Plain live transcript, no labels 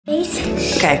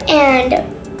Okay.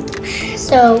 And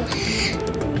so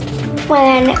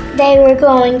when they were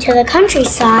going to the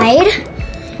countryside.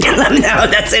 Let me know.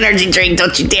 That's energy drink.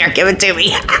 Don't you dare give it to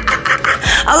me.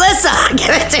 Alyssa,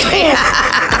 give it to me.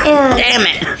 And damn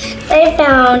it. They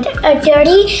found a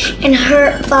dirty and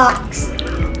hurt fox.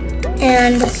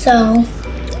 And so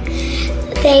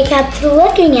they kept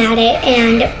looking at it,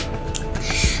 and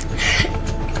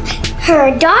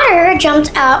her daughter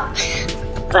jumped out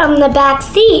from the back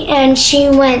seat, and she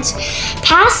went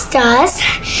past us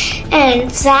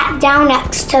and sat down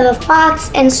next to the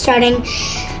fox and started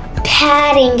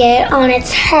patting it on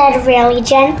its head really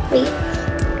gently.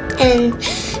 And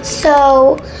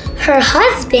so her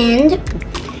husband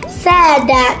said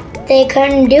that they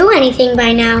couldn't do anything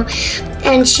by now,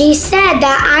 and she said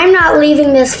that I'm not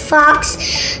leaving this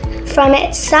fox from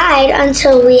its side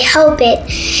until we help it.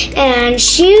 And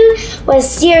she was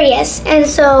serious, and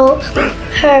so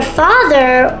her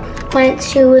father went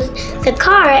to the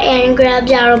car and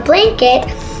grabbed out a blanket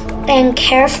and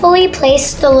carefully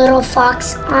placed the little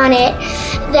fox on it.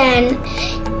 Then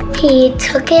he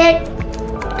took it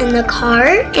in the car,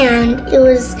 and it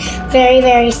was very,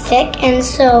 very sick, and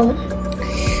so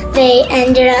they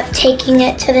ended up taking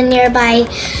it to the nearby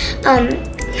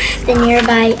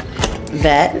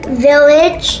vet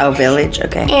village. Oh, village,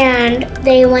 okay. And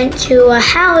they went to a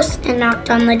house and knocked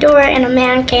on the door, and a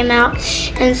man came out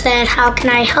and said, "How can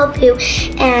I help you?"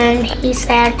 And he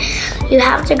said, "You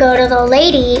have to go to the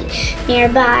lady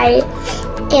nearby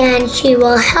and she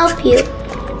will help you."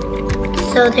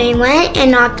 So they went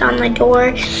and knocked on the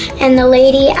door, and the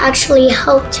lady actually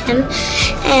helped him,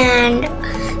 and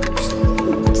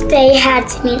they had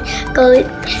to go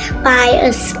by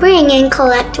a spring and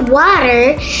collect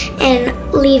water and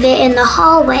leave it in the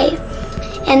hallway.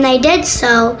 And they did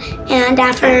so, and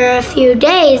after a few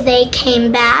days they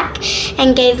came back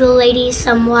and gave the lady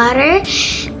some water,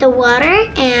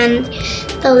 and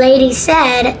the lady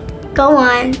said, "Go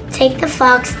on, take the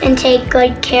fox and take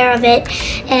good care of it."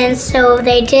 And so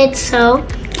they did so,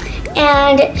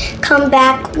 and come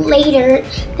back later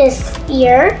this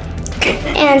year.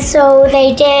 And so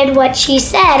they did what she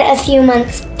said. A few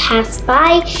months passed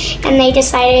by, and they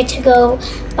decided to go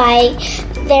by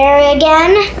there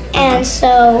again. And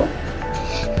so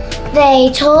they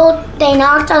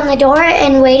knocked on the door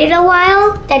and waited a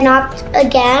while. They knocked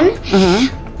again,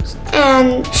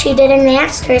 and she didn't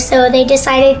answer. So they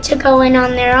decided to go in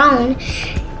on their own.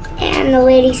 And the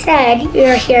lady said,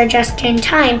 "You're here just in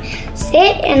time.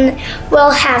 Sit and we'll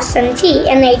have some tea."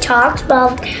 And they talked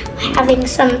while having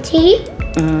some tea.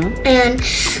 And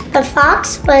the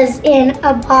fox was in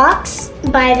a box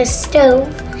by the stove.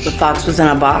 The fox was in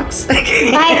a box?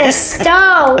 By the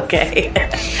stove. Okay.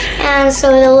 And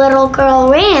so the little girl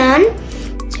ran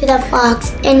to the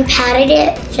fox and patted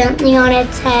it gently on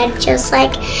its head, just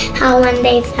like how when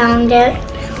they found it.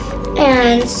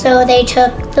 And so they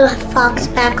took the fox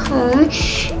back home,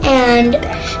 and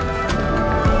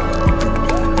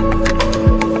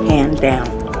hand down.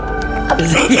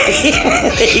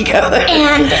 There you go.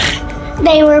 And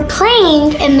they were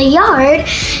playing in the yard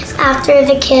after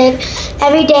the kid.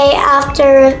 Every day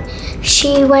after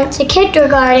she went to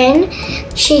kindergarten,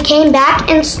 she came back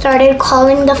and started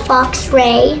calling the fox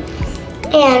Ray.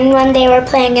 And when they were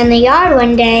playing in the yard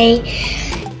one day,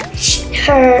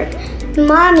 her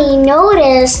mommy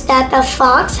noticed that the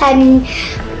fox had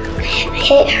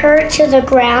hit her to the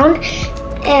ground,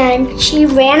 and she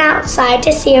ran outside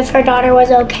to see if her daughter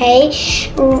was okay,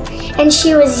 and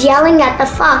she was yelling at the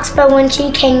fox. But when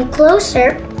she came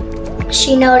closer,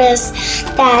 she noticed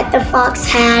that the fox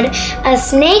had a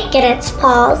snake in its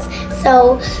paws.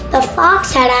 So the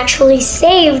fox had actually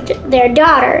saved their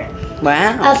daughter.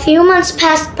 Wow. A few months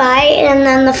passed by, and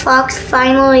then the fox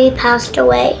finally passed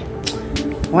away.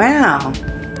 Wow.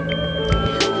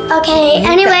 Okay,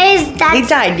 anyways, he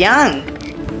died young.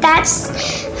 That's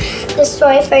the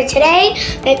story for today.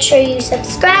 Make sure you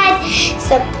subscribe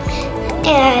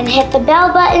and hit the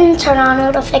bell button, turn on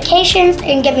notifications,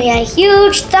 and give me a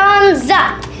huge thumbs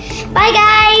up. Bye,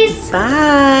 guys.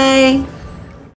 Bye.